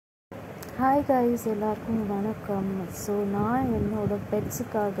Hi guys, எல்லாருக்கும் வணக்கம். So நான் என்னோடய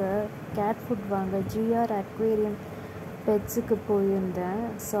பெட்ஸுக்காக கேட் ஃபுட் வாங்க GR அக்வேரியம் பெட்ஸுக்கு போயிருந்தேன்.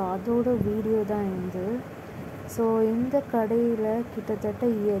 ஸோ அதோட வீடியோ தான் இது. ஸோ இந்த கடையில்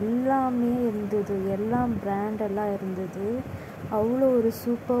கிட்டத்தட்ட எல்லாமே இருந்தது, எல்லாம் பிராண்டெல்லாம் இருந்தது. அவ்வளோ ஒரு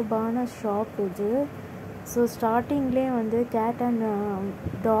சூப்பர்பான ஷாப் இது. ஸோ ஸ்டார்டிங்லேயே வந்து கேட் அண்ட்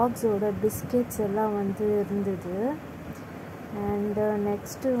டாக்ஸோட பிஸ்கெட்ஸ் எல்லாம் வந்து இருந்தது. அண்டு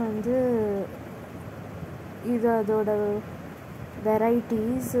நெக்ஸ்ட்டு வந்து இது அதோட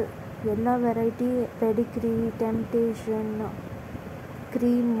வெரைட்டிஸ், எல்லா வெரைட்டி பெடிக்ரி, டெம்டேஷன்,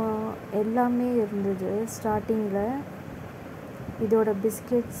 க்ரீமு எல்லாமே இருந்தது ஸ்டார்டிங்கில். இதோட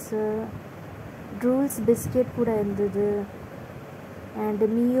பிஸ்கெட்ஸு, ட்ரூல்ஸ் பிஸ்கெட் கூட இருந்தது.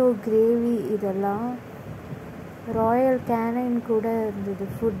 அண்டு மியோ கிரேவி, இதெல்லாம் ராயல் கேனைன் கூட இருந்தது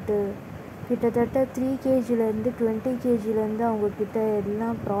ஃபுட்டு. கிட்டத்தட்ட 3 kgலேருந்து 20 kgலேருந்து அவங்கக்கிட்ட எல்லா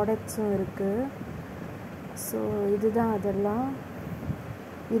ப்ராடக்ட்ஸும் இருக்குது. ஸோ இதுதான்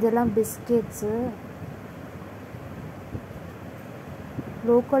இதெல்லாம் biscuits.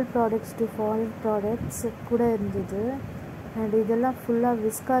 Local products to foreign products கூட இருந்தது. அண்ட் இதெல்லாம் ஃபுல்லாக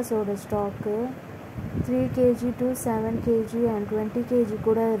விஸ்காஸோட stock. 3 kg to 7 kg and 20 kg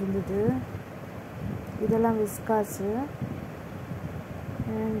கூட இருந்தது. இதெல்லாம் விஸ்காஸு.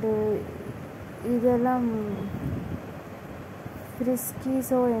 அண்டு இதெல்லாம்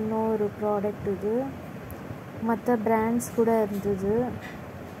ஃப்ரிஸ்கீஸோ என்ன ஒரு ப்ராடக்ட் இது. மற்ற பிராண்ட்ஸ் கூட இருந்தது.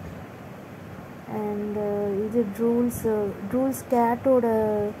 அண்டு இது ட்ரூல்ஸ் கேட்டோட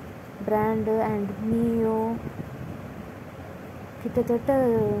பிராண்டு அண்ட் மியோ. கிட்டத்தட்ட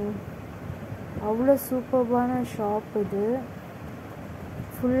அவ்வளோ சூப்பர்பான ஷாப் இது.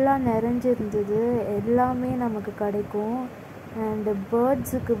 ஃபுல்லாக நிறைஞ்சிருந்தது, எல்லாமே நமக்கு கிடைக்கும். அண்டு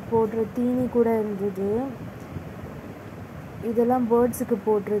பேர்ட்ஸுக்கு போடுற தீனி கூட இருந்தது. இதெல்லாம் பேர்ட்ஸுக்கு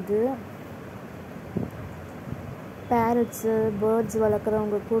போடுறது. பேரட்ஸு, பேர்ட்ஸ்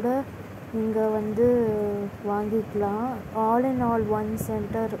வளர்க்குறவங்க கூட இங்கே வந்து வாங்கிக்கலாம். All in all one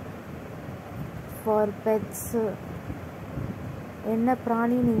centre for beds. என்ன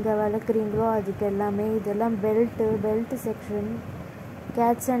பிராணி நீங்கள் வளர்க்குறீங்களோ அதுக்கு எல்லாமே. இதெல்லாம் belt section.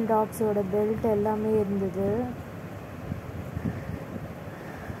 Gates and டாக்ஸோட belt எல்லாமே இருந்தது.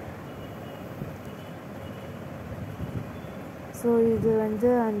 ஸோ இது வந்து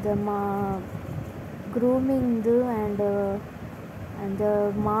அந்த க்ரூமிங்கு அண்டு அந்த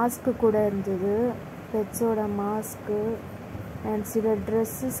மாஸ்க்கு கூட இருந்தது, பெட்ஸோட மாஸ்க்கு. அண்ட் சில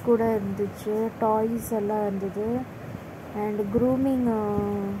ட்ரெஸ்ஸஸ் கூட இருந்துச்சு, டாய்ஸ் எல்லாம் இருந்தது. அண்ட் க்ரூமிங்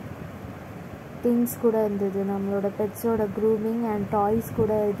திங்ஸ் கூட இருந்தது, நம்மளோட பெட்ஸோட க்ரூமிங் அண்ட் டாய்ஸ்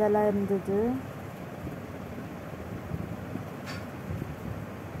கூட இதெல்லாம் இருந்தது.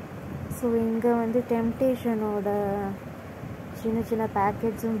 ஸோ இங்கே வந்து டெம்டேஷனோட சின்ன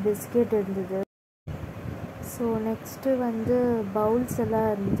பேக்கெட்ஸும் பிஸ்கெட் இருந்தது. ஸோ நெக்ஸ்ட்டு வந்து பவுல்ஸ் எல்லாம்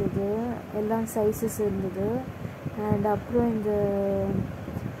இருந்தது, எல்லாம் சைஸஸ் இருந்தது. அண்ட் அப்புறம் இந்த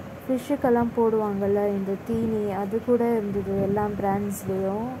ஃபிஷ்ஷுக்கெல்லாம் போடுவாங்கள்ல இந்த தீனி, அது கூட இருந்தது எல்லா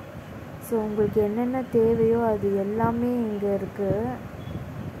பிராண்ட்ஸ்லேயும். ஸோ உங்களுக்கு என்னென்ன தேவையோ அது எல்லாமே இங்கே இருக்குது.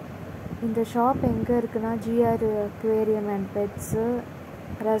 இந்த ஷாப் எங்கே இருக்குன்னா GR aquarium and beds,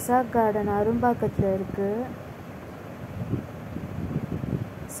 Razak garden, அரும்பாக்கத்தில் இருக்குது.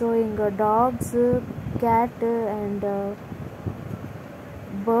 ஸோ இங்கே டாக்ஸு, கேட்டு அண்டு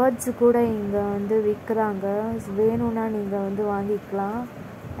பேர்ட்ஸு கூட இங்கே வந்து விற்கிறாங்க. வேணும்னா நீங்கள் வந்து வாங்கிக்கலாம்.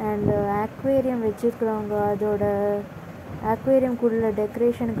 அண்டு அக்வேரியம் வச்சுருக்கிறவங்க அதோட அக்வேரியம்குள்ள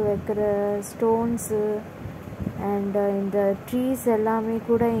டெக்கரேஷனுக்கு வைக்கிற ஸ்டோன்ஸு அண்டு இந்த ட்ரீஸ் எல்லாமே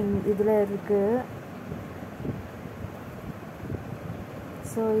கூட இதில் இருக்குது.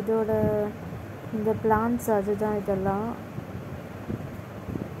 ஸோ இதோட இந்த பிளான்ட்ஸ் அதுதான் இதெல்லாம்.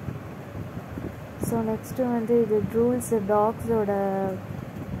 ஸோ நெக்ஸ்ட்டு வந்து இது ட்ரூல்ஸ் டாக்ஸோட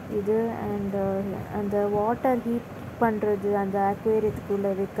இது. அண்டு அந்த வாட்டர் ஹீட் பண்ணுறது அந்த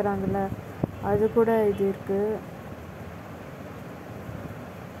அக்வேரியத்துக்குள்ளே வைக்கிறாங்கள அது கூட இது இருக்குது.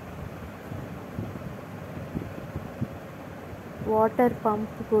 வாட்டர்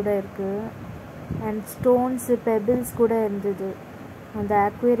பம்ப் கூட இருக்குது. அண்ட் ஸ்டோன்ஸு, பெபிள்ஸ் கூட இருந்தது அந்த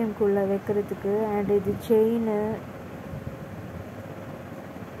அக்வேரியம்குள்ளே வைக்கிறதுக்கு. அண்ட் இது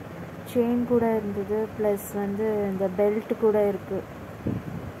செயின் கூட இருந்தது, ப்ளஸ் வந்து இந்த பெல்ட் கூட இருக்குது.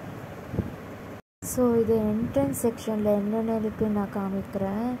 ஸோ இது என்ட்ரன்ஸ் செக்ஷனில் என்னென்ன இருக்குன்னு நான்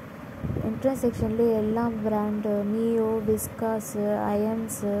காமிக்கிறேன். என்ட்ரன்ஸ் செக்ஷன்லேயே எல்லா brand, மியோ, விஸ்காஸு,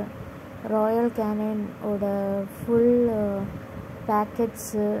 அயன்ஸு, Royal கேனைனோட full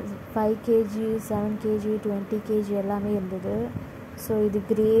packets 5 kg, 7 kg, 20 kg எல்லாமே இருந்தது. ஸோ இது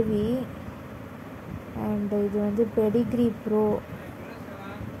கிரேவி. அண்டு இது வந்து பெடிக்ரி ப்ரோ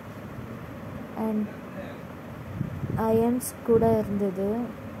அண்ட் அயன்ஸ் கூட இருந்தது.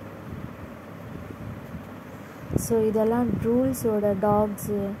 ஸோ இதெல்லாம் ட்ரூல்ஸோட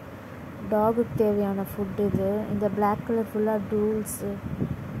டாகுக்கு தேவையான ஃபுட் இது. இந்த பிளாக் கலர் ஃபுல்லாக ட்ரூல்ஸு.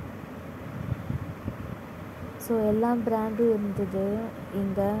 ஸோ எல்லா பிராண்டும் இருந்தது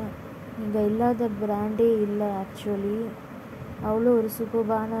இங்கே இல்லாத பிராண்டே இல்லை ஆக்சுவலி. அவ்வளோ ஒரு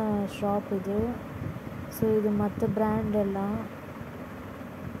சூப்பர்பான ஷாப் இது. ஸோ இது மற்ற பிராண்ட் எல்லாம்.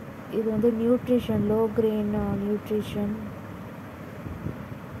 இது வந்து nutrition, low grain nutrition.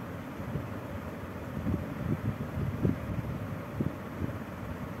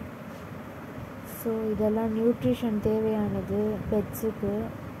 So இதெல்லாம் நியூட்ரிஷன் தேவையானது பெட்ஸுக்கு.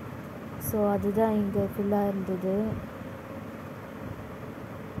 ஸோ அதுதான் இங்கே ஃபுல்லாக இருந்தது.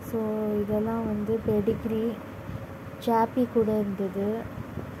 ஸோ இதெல்லாம் வந்து பெடிகிரி, சாப்பி கூட இருந்தது.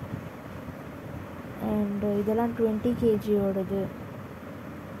 அண்ட் இதெல்லாம் 20 kgயோடது.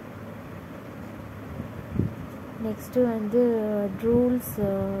 நெக்ஸ்ட்டு வந்து ட்ரூல்ஸ்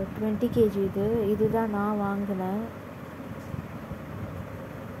 20 kg இதுதான் நான் வாங்கினேன்.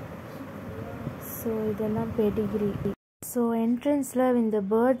 ஸோ இதெல்லாம் பெடிகிரி. ஸோ என்ட்ரன்ஸில் இந்த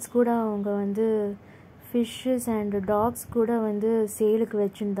பேர்ட்ஸ் கூட அவங்க வந்து ஃபிஷ்ஷஸ் அண்ட் டாக்ஸ் கூட வந்து சேலுக்கு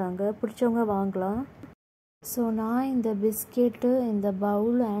வச்சுருந்தாங்க. பிடிச்சவங்க வாங்கலாம். ஸோ நான் இந்த பிஸ்கெட்டு, இந்த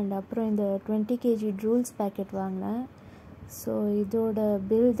பவுல் அண்ட் அப்புறம் இந்த 20 kg ட்ரூல்ஸ் பேக்கெட் வாங்கினேன். ஸோ இதோட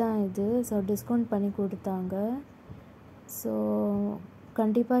பில் தான் இது. ஸோ டிஸ்கவுண்ட் பண்ணி கொடுத்தாங்க. ஸோ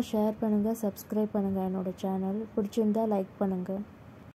கண்டிப்பாக ஷேர் பண்ணுங்கள், சப்ஸ்கிரைப் பண்ணுங்கள் என்னோடய சேனல். பிடிச்சிருந்தா லைக் பண்ணுங்கள்.